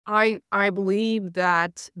I believe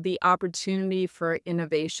that the opportunity for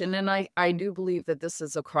innovation, and I do believe that this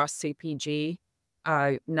is across CPG,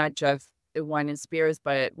 not just the wine and spirits,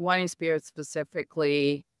 but wine and spirits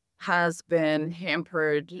specifically has been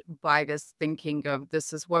hampered by this thinking of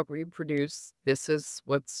this is what we produce, this is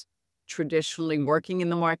what's traditionally working in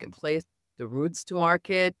the marketplace. The routes to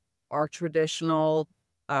market are traditional,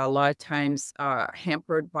 a lot of times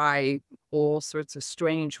hampered by all sorts of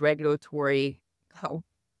strange regulatory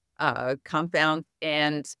compound.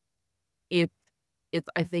 And it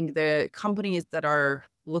I think the companies that are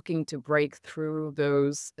looking to break through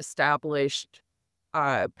those established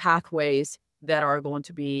pathways that are going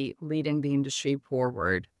to be leading the industry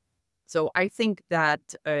forward. So I think that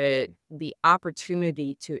the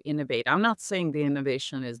opportunity to innovate, I'm not saying the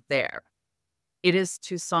innovation is there. It is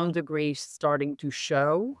to some degree starting to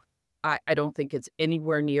show. I don't think it's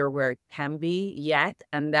anywhere near where it can be yet.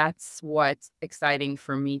 And that's what's exciting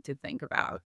for me to think about.